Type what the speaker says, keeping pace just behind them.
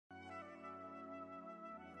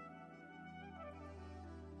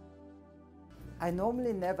I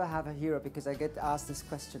normally never have a hero because I get asked this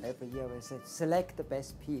question every year where I say, select the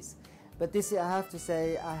best piece. But this year I have to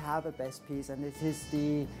say I have a best piece, and it is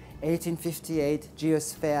the 1858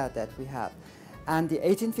 geosphere that we have. And the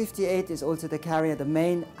 1858 is also the carrier, the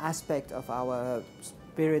main aspect of our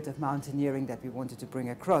spirit of mountaineering that we wanted to bring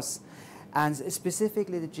across. And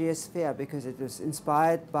specifically the geosphere, because it was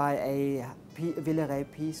inspired by a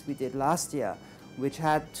Villeray piece we did last year, which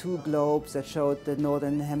had two globes that showed the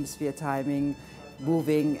northern hemisphere timing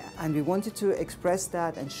moving, and we wanted to express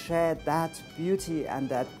that and share that beauty and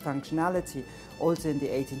that functionality also in the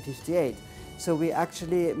 1858. So we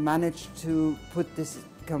actually managed to put this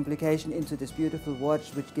complication into this beautiful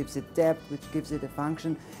watch, which gives it depth, which gives it a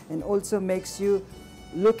function, and also makes you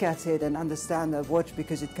look at it and understand the watch,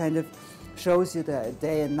 because it kind of shows you the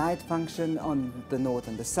day and night function on the north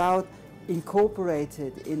and the south,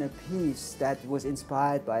 incorporated in a piece that was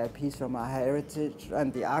inspired by a piece from our heritage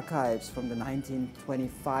and the archives from the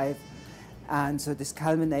 1925. And so this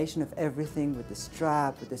culmination of everything with the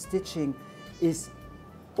strap, with the stitching, is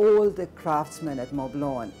all the craftsmen at Mont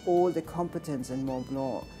Blanc and all the competence in Mont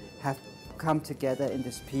Blanc have come together in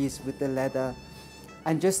this piece with the leather.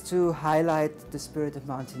 And just to highlight the spirit of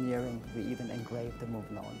mountaineering, we even engraved the Mont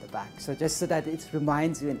Blanc on the back. So just so that it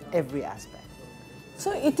reminds you in every aspect.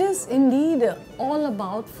 So it is indeed all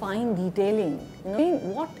about fine detailing. You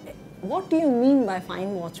know, what do you mean by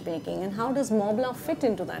fine watchmaking, and how does Mont Blanc fit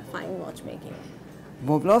into that fine watchmaking?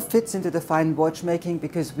 Mont Blanc fits into the fine watchmaking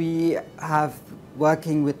because we have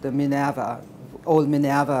working with the Minerva, old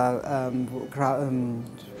Minerva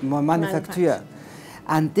manufacture.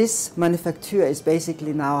 And this manufacture is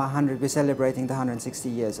basically now we're celebrating the 160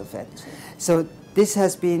 years of it. So this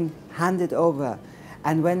has been handed over.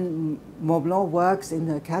 And when Mont Blanc works in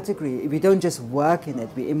a category, we don't just work in it,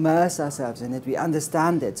 we immerse ourselves in it, we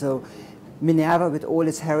understand it. So Minerva, with all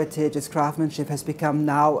its heritage, its craftsmanship, has become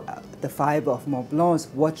now the fiber of Mont Blanc's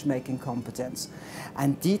watchmaking competence.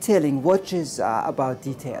 And detailing, watches are about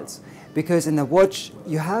details. Because in a watch,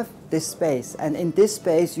 you have this space, and in this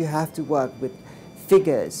space you have to work with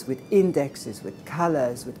figures, with indexes, with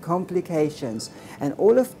colors, with complications, and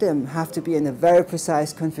all of them have to be in a very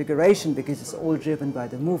precise configuration because it's all driven by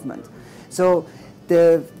the movement. So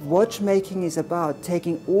the watchmaking is about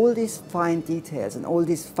taking all these fine details and all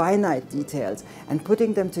these finite details and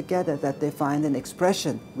putting them together that they find an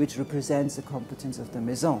expression which represents the competence of the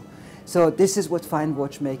maison. So this is what fine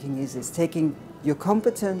watchmaking is taking your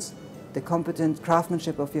competence, the competent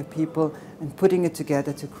craftsmanship of your people, and putting it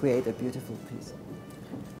together to create a beautiful piece.